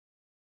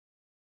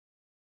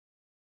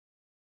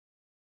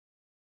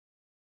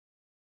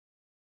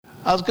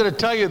I was going to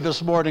tell you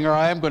this morning, or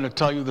I am going to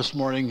tell you this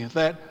morning,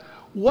 that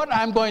what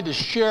I'm going to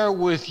share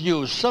with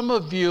you, some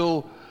of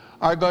you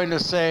are going to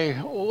say,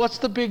 what's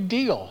the big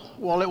deal?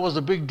 Well, it was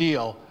a big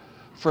deal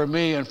for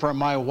me and for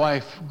my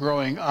wife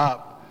growing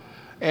up.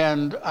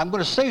 And I'm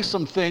going to say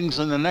some things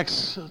in the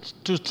next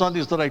 2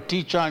 Sundays that I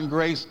teach on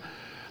grace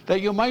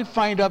that you might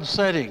find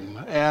upsetting.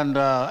 And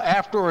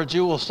afterwards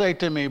you will say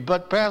to me,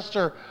 but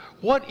Pastor,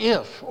 what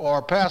if?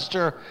 Or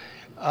Pastor,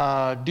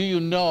 do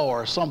you know?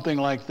 Or something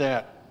like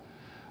that.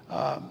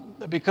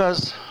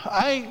 Because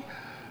I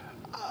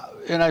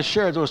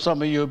shared with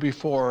some of you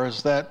before,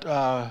 is that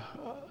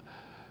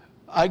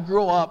I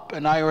grew up,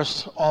 and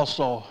Iris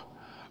also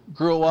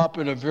grew up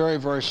in a very,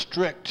 very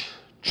strict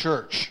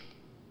church.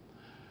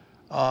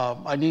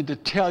 I need to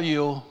tell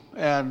you,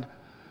 and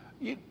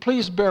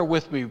please bear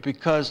with me,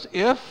 because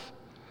if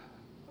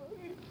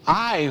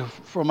I,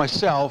 for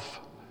myself,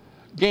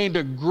 gained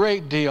a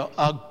great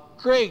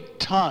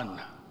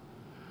ton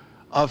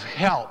of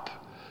help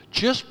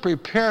just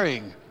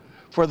preparing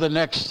for the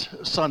next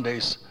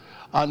Sundays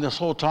on this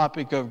whole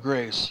topic of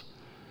grace.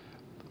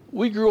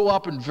 We grew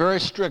up in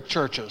very strict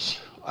churches.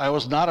 I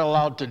was not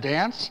allowed to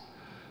dance.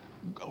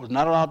 I was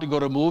not allowed to go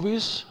to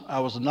movies. I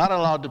was not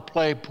allowed to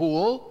play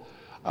pool.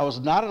 I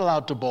was not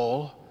allowed to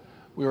bowl.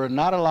 We were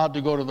not allowed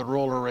to go to the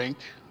roller rink.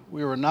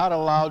 We were not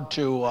allowed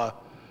to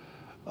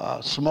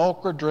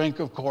smoke or drink,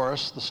 of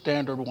course, the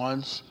standard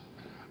ones.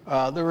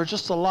 There were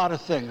just a lot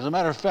of things. As a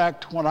matter of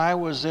fact, when I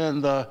was in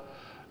the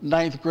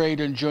 9th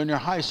grade in junior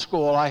high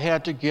school, I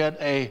had to get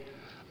a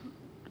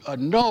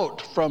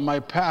note from my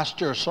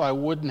pastor so I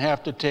wouldn't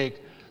have to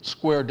take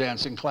square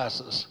dancing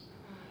classes.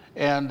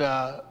 And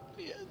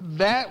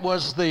that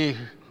was the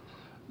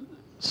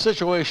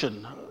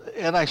situation.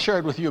 And I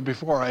shared with you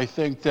before, I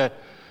think, that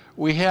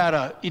we had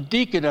a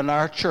deacon in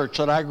our church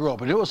that I grew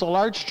up in. It was a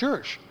large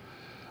church.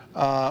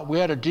 We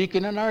had a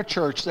deacon in our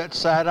church that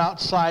sat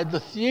outside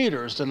the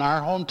theaters in our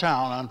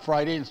hometown on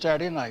Friday and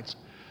Saturday nights.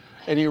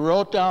 And he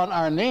wrote down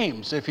our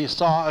names if he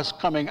saw us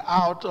coming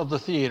out of the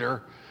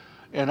theater.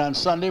 And on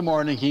Sunday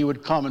morning, he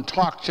would come and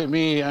talk to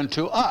me and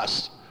to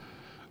us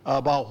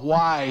about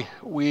why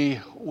we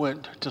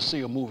went to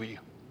see a movie.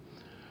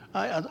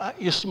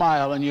 You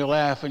smile and you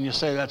laugh and you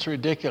say, that's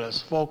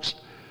ridiculous. Folks,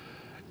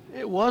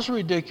 it was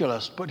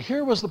ridiculous, but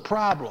here was the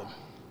problem.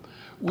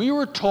 We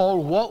were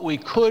told what we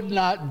could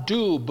not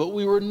do, but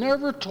we were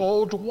never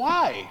told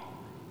why.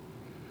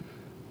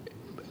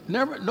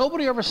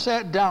 Nobody ever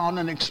sat down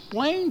and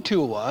explained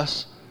to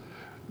us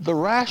the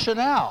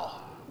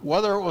rationale,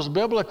 whether it was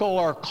biblical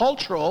or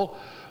cultural,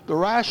 the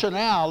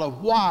rationale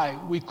of why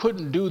we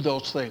couldn't do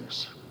those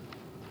things.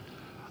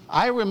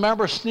 I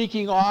remember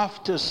sneaking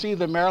off to see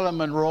the Marilyn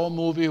Monroe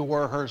movie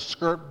where her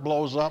skirt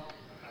blows up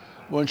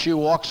when she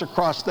walks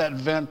across that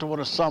vent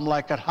with Some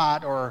Like It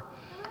Hot or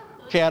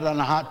Cat on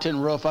a Hot Tin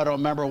Roof. I don't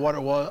remember what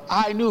it was.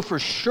 I knew for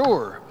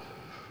sure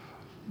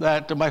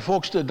that my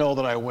folks didn't know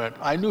that I went.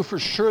 I knew for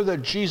sure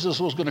that Jesus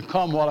was going to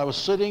come while I was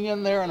sitting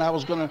in there, and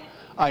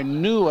I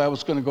knew I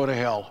was going to go to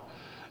hell.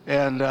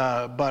 And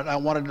but I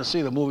wanted to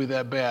see the movie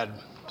that bad.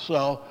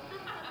 So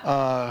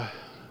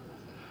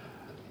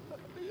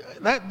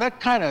that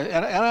kind of,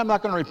 and I'm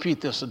not going to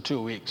repeat this in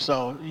 2 weeks.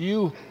 So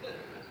you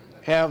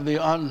have the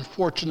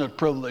unfortunate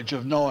privilege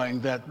of knowing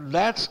that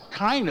that's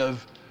kind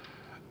of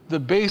the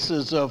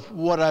basis of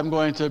what I'm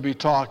going to be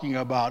talking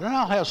about. And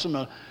I'll have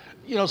some,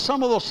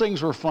 some of those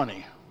things were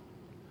funny.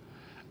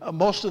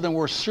 Most of them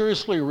were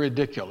seriously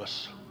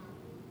ridiculous.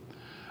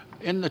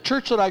 In the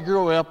church that I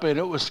grew up in,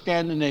 it was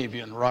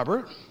Scandinavian,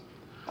 Robert.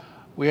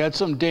 We had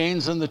some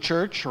Danes in the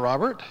church,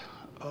 Robert,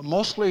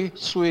 mostly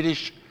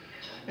Swedish,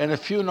 and a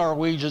few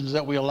Norwegians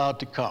that we allowed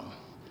to come.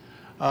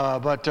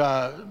 But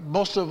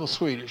most of them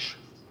Swedish.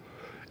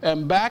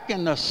 And back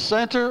in the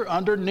center,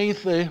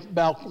 underneath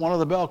one of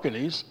the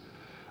balconies,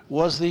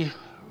 was the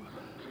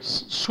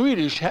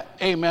Swedish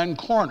Amen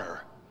corner.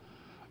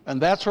 And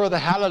that's where the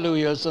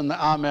hallelujahs and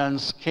the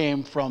amens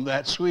came from,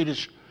 that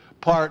Swedish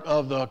part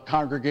of the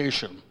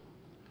congregation.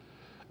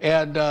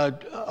 And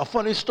a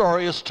funny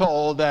story is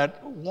told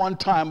that one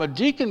time a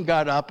deacon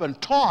got up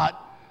and taught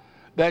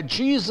that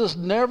Jesus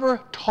never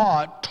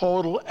taught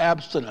total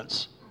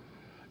abstinence.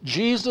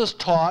 Jesus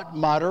taught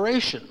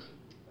moderation.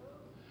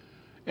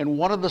 And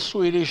one of the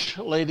Swedish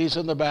ladies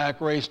in the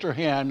back raised her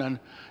hand and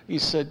he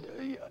said,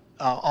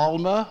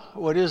 Alma,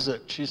 what is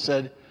it? She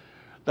said,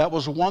 that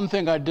was one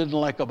thing I didn't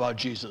like about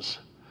Jesus,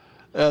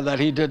 that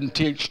he didn't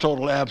teach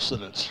total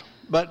abstinence.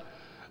 But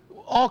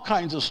all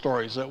kinds of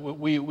stories that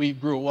we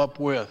grew up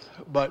with.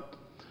 But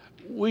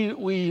we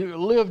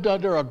lived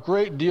under a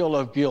great deal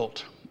of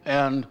guilt.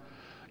 And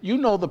you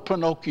know the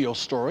Pinocchio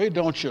story,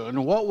 don't you?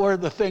 And what were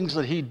the things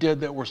that he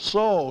did that were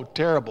so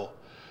terrible?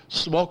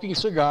 Smoking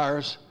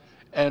cigars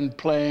and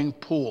playing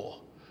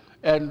pool.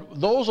 And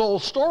those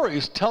old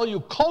stories tell you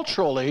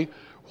culturally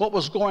what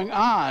was going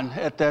on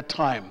at that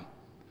time.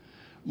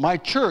 My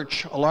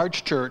church, a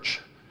large church,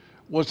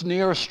 was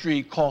near a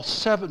street called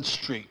 7th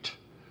Street.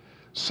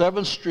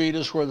 7th Street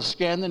is where the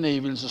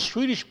Scandinavians, the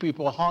Swedish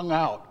people, hung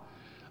out.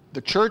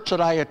 The church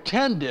that I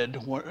attended,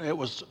 it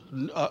was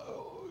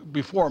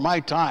before my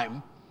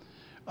time,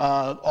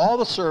 all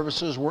the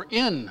services were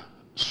in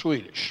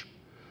Swedish,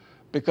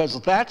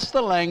 because that's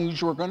the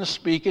language we're going to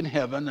speak in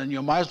heaven, and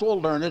you might as well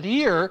learn it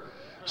here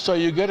so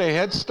you get a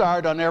head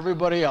start on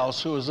everybody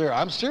else who is there.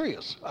 I'm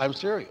serious.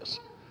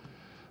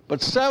 But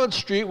 7th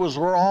Street was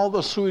where all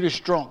the Swedish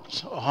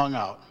drunks hung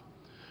out.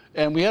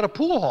 And we had a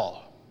pool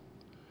hall.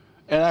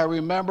 And I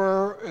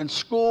remember in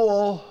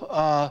school,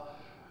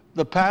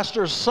 the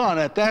pastor's son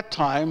at that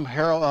time,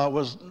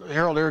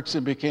 Harold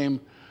Erickson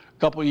became a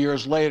couple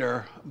years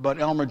later, but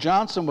Elmer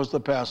Johnson was the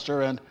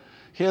pastor, and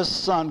his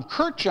son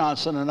Kurt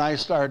Johnson and I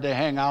started to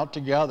hang out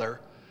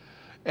together.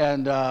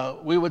 And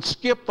we would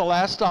skip the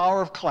last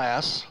hour of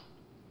class,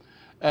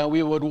 and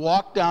we would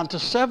walk down to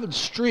 7th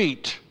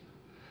Street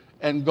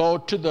and go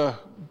to the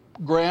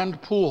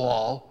grand pool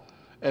hall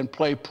and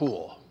play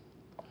pool.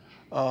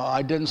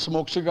 I didn't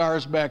smoke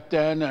cigars back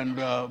then, and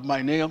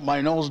my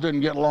nose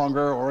didn't get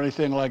longer or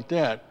anything like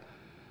that.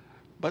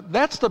 But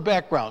that's the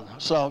background.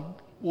 So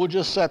we'll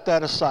just set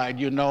that aside.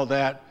 You know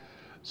that.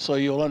 So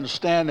you'll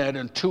understand that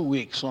in 2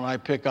 weeks when I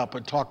pick up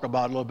and talk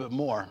about it a little bit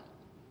more.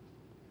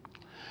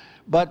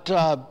 But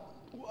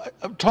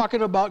I'm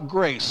talking about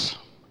grace.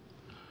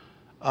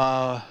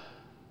 And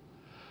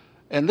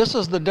this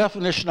is the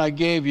definition I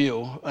gave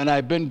you, and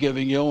I've been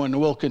giving you, and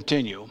will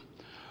continue.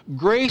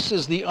 Grace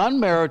is the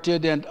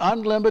unmerited and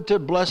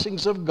unlimited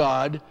blessings of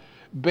God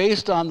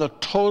based on the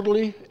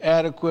totally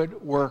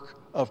adequate work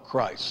of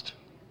Christ.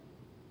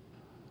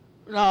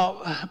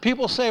 Now,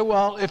 people say,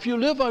 well, if you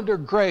live under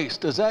grace,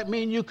 does that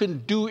mean you can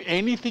do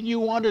anything you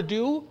want to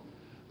do?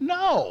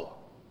 No.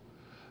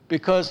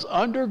 Because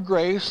under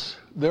grace,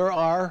 there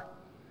are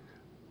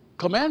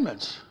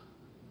commandments.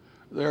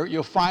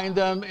 You'll find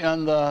them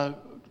in the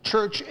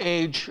church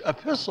age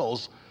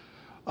epistles.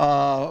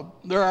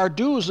 There are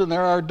do's and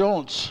there are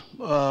don'ts.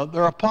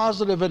 There are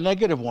positive and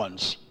negative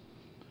ones.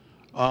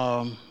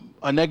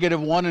 A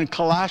negative one in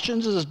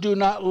Colossians is do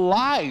not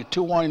lie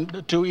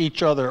to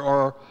each other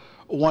or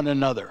one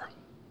another.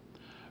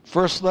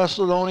 1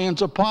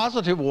 Thessalonians are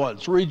positive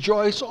ones.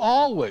 Rejoice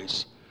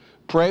always.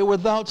 Pray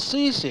without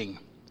ceasing.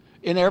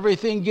 In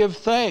everything give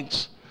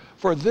thanks,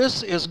 for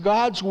this is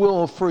God's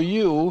will for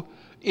you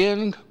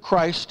in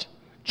Christ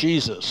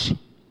Jesus.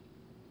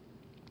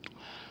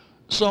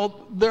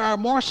 So there are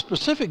more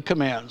specific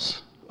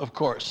commands, of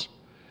course.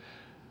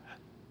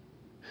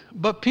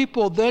 But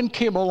people then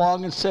came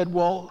along and said,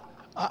 well,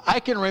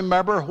 I can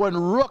remember when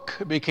Rook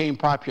became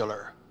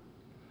popular.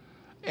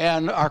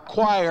 And our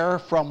choir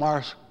from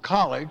our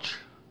college,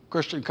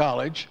 Christian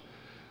college,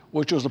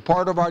 which was a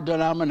part of our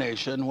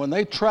denomination, when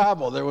they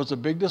traveled, there was a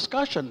big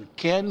discussion.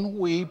 Can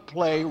we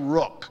play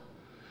Rook?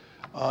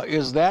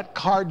 Is that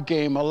card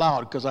game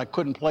allowed? Because I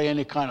couldn't play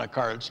any kind of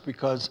cards,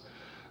 because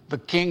the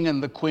king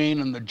and the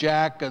queen and the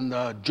jack and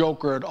the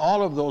joker and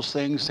all of those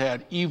things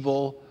had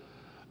evil,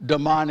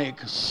 demonic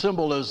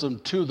symbolism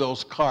to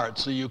those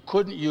cards. So you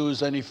couldn't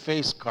use any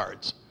face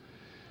cards.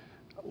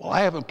 Well,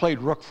 I haven't played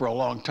Rook for a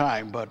long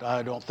time, but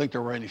I don't think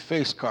there were any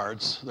face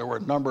cards. There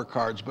were number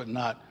cards, but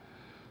not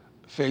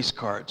face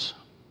cards.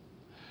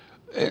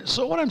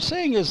 So what I'm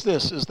saying is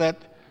this, is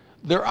that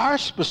there are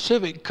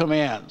specific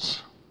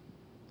commands.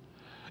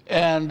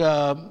 And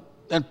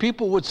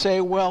people would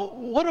say, well,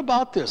 what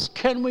about this?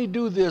 Can we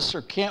do this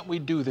or can't we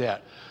do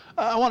that?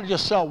 I want to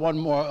just share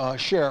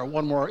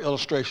one more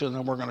illustration, and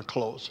then we're going to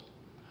close.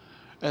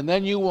 And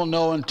then you will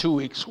know in 2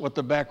 weeks what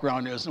the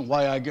background is and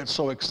why I get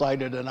so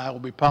excited, and I will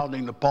be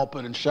pounding the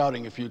pulpit and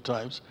shouting a few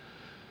times,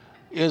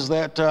 is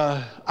that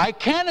I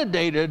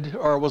candidated,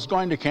 or was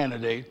going to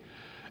candidate,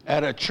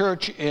 at a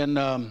church in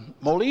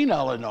Moline,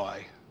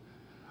 Illinois.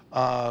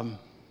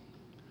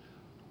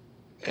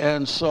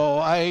 And so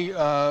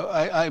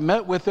I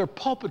met with their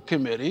pulpit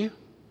committee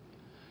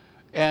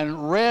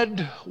and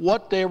read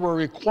what they were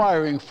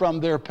requiring from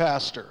their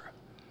pastor.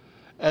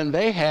 And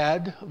they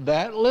had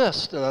that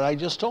list that I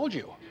just told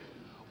you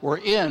were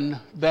in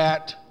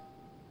that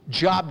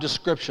job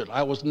description.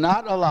 I was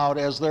not allowed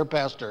as their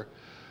pastor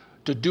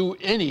to do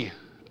any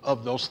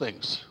of those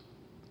things.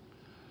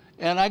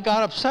 And I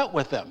got upset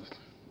with them.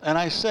 And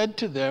I said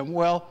to them,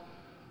 well,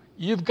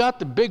 you've got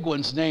the big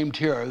ones named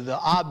here, the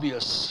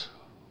obvious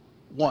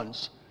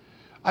ones.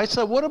 I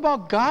said, what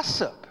about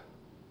gossip?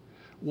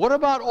 What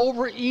about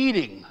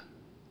overeating?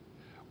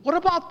 What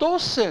about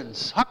those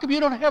sins? How come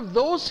you don't have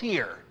those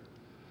here?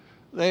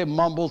 They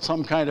mumbled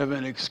some kind of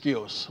an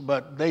excuse,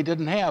 but they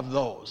didn't have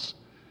those.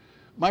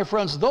 My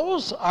friends,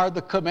 those are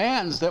the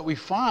commands that we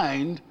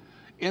find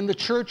in the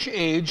church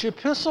age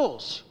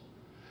epistles.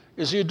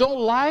 Is you don't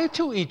lie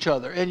to each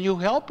other, and you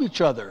help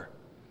each other,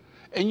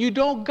 and you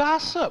don't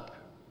gossip.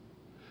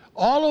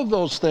 All of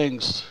those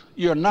things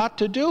you're not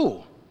to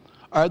do.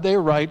 Are they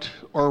right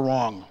or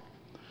wrong?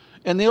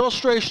 And the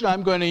illustration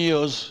I'm going to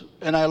use,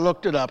 and I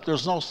looked it up,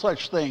 there's no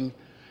such thing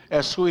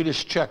as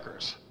Swedish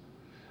checkers.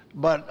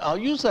 But I'll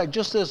use that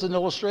just as an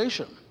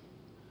illustration.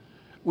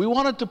 We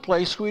wanted to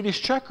play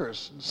Swedish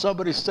checkers.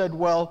 Somebody said,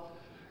 well,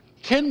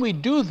 can we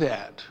do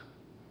that?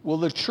 Will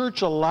the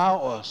church allow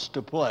us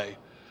to play?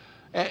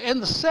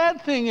 And the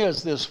sad thing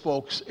is this,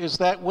 folks, is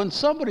that when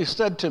somebody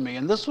said to me,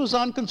 and this was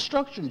on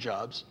construction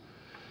jobs,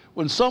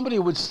 when somebody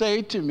would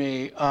say to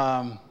me,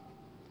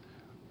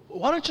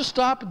 why don't you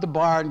stop at the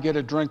bar and get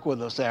a drink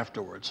with us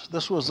afterwards?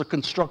 This was a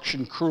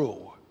construction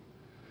crew.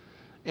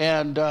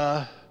 And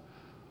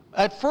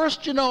at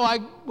first, I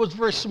was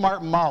very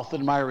smart-mouthed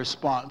in my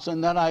response,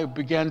 and then I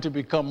began to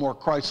become more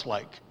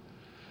Christ-like.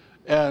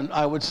 And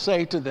I would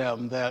say to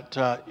them that,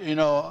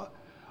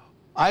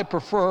 I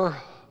prefer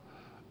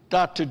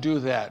not to do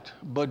that,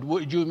 but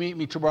would you meet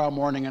me tomorrow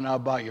morning and I'll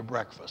buy you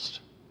breakfast?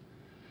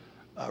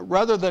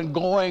 Rather than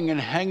going and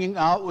hanging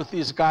out with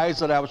these guys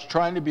that I was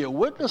trying to be a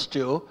witness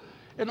to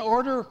and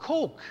order a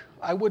Coke,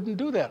 I wouldn't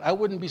do that. I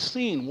wouldn't be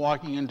seen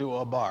walking into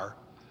a bar.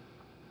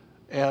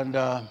 And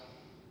I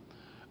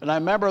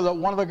remember that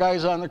one of the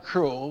guys on the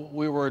crew,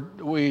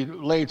 we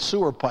laid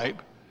sewer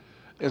pipe.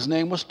 His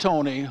name was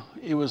Tony.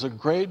 He was a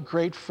great,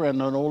 great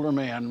friend, an older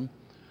man.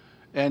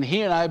 And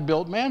he and I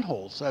built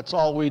manholes. That's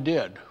all we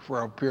did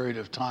for a period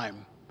of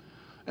time.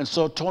 And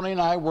so Tony and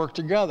I worked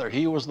together.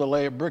 He was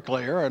the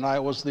bricklayer and I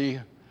was the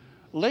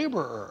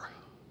laborer.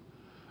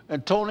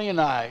 And Tony and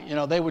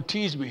I, they would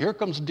tease me, here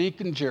comes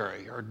Deacon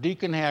Jerry or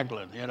Deacon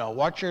Hagelin,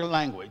 watch your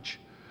language,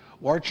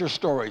 watch your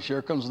stories,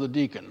 here comes the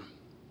deacon.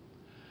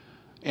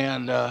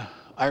 And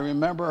I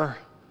remember,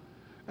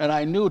 and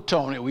I knew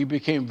Tony, we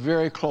became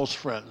very close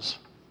friends.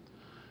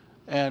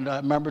 And I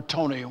remember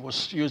Tony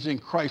was using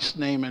Christ's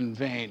name in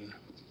vain.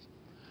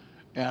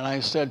 And I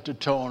said to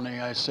Tony,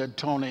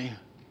 Tony,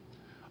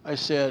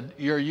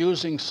 you're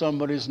using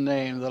somebody's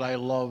name that I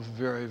love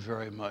very,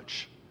 very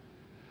much.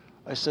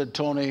 I said,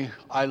 Tony,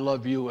 I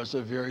love you as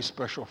a very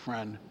special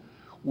friend.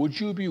 Would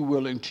you be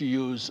willing to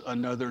use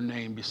another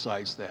name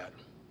besides that?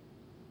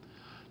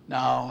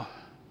 Now,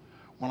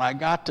 when I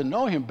got to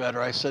know him better,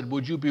 I said,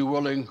 would you be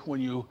willing, when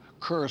you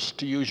curse,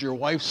 to use your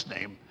wife's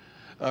name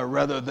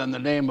rather than the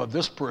name of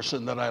this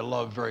person that I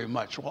love very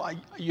much? Well,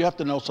 you have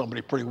to know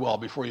somebody pretty well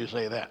before you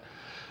say that.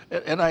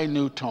 And I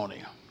knew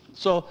Tony.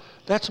 So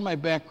that's my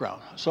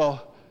background. So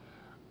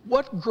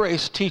what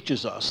grace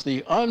teaches us,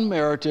 the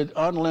unmerited,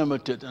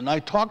 unlimited, and I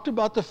talked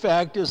about the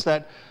fact is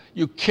that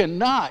you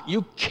cannot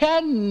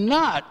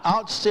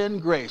out-sin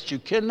grace. You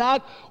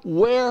cannot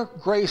wear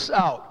grace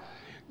out.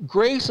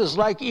 Grace is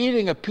like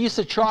eating a piece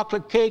of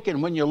chocolate cake,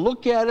 and when you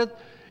look at it,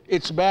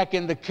 it's back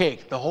in the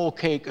cake. The whole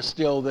cake is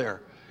still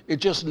there. It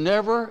just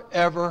never,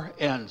 ever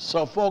ends.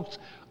 So folks,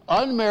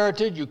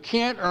 unmerited, you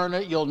can't earn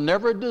it, you'll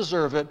never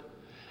deserve it,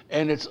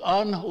 and it's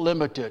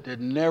unlimited. It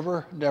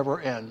never, never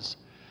ends.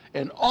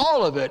 And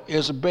all of it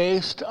is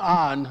based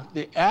on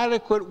the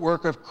adequate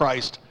work of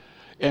Christ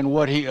and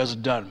what he has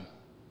done.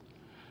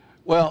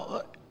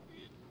 Well,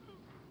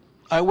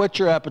 I whet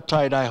your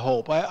appetite, I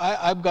hope.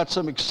 I've got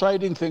some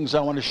exciting things I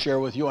want to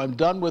share with you. I'm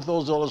done with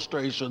those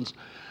illustrations,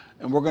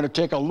 and we're going to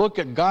take a look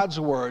at God's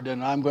Word,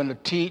 and I'm going to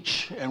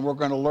teach, and we're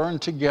going to learn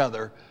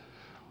together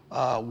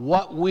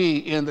what we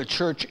in the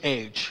church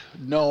age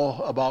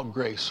know about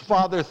grace.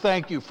 Father,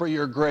 thank you for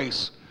your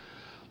grace.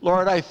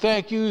 Lord, I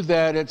thank you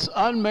that it's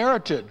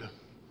unmerited.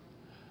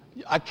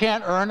 I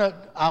can't earn it.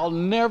 I'll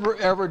never,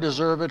 ever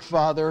deserve it,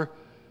 Father.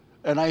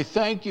 And I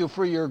thank you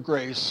for your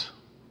grace.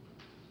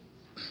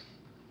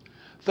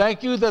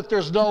 Thank you that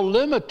there's no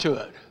limit to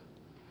it.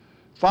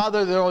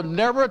 Father, there will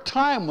never a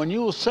time when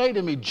you will say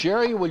to me,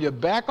 Jerry, will you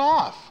back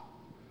off?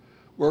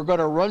 We're going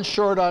to run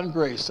short on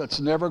grace. That's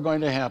never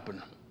going to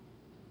happen.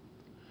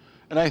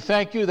 And I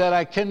thank you that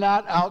I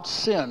cannot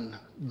out-sin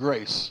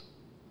grace.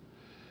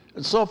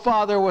 And so,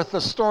 Father, with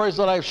the stories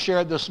that I've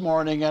shared this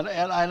morning, and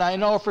I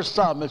know for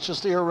some it's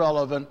just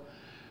irrelevant,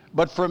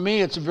 but for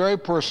me it's very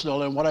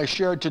personal. And what I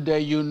shared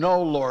today, you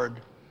know,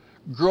 Lord,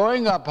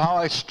 growing up how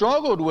I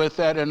struggled with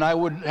that, and I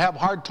would have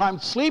hard time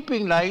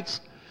sleeping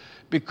nights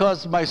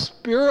because my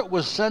spirit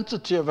was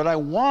sensitive, and I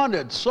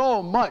wanted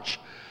so much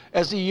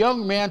as a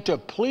young man to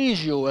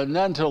please you and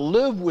then to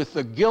live with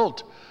the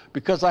guilt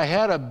because I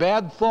had a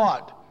bad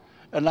thought.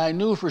 And I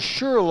knew for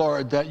sure,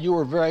 Lord, that you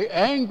were very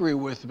angry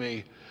with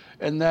me.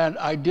 And then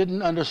I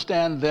didn't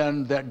understand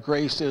then that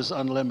grace is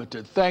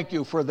unlimited. Thank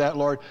you for that,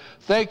 Lord.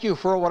 Thank you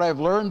for what I've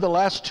learned the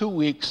last 2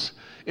 weeks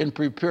in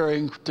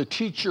preparing to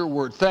teach your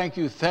word. Thank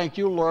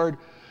you, Lord.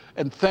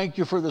 And thank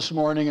you for this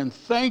morning. And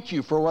thank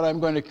you for what I'm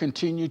going to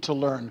continue to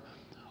learn.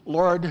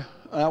 Lord,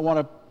 I want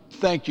to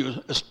thank you,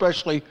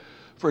 especially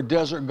for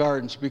Desert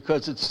Gardens,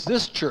 because it's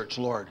this church,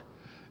 Lord,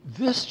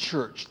 this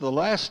church, the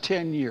last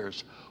 10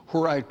 years,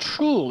 where I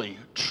truly,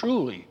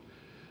 truly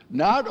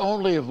not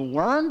only have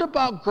learned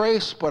about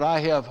grace, but I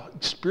have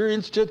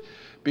experienced it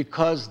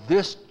because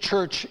this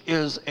church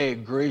is a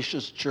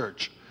gracious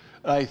church.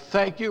 And I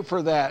thank you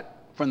for that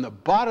from the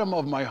bottom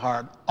of my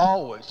heart,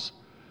 always.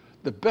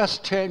 The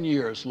best 10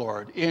 years,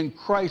 Lord, in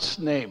Christ's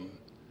name,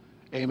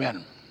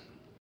 amen.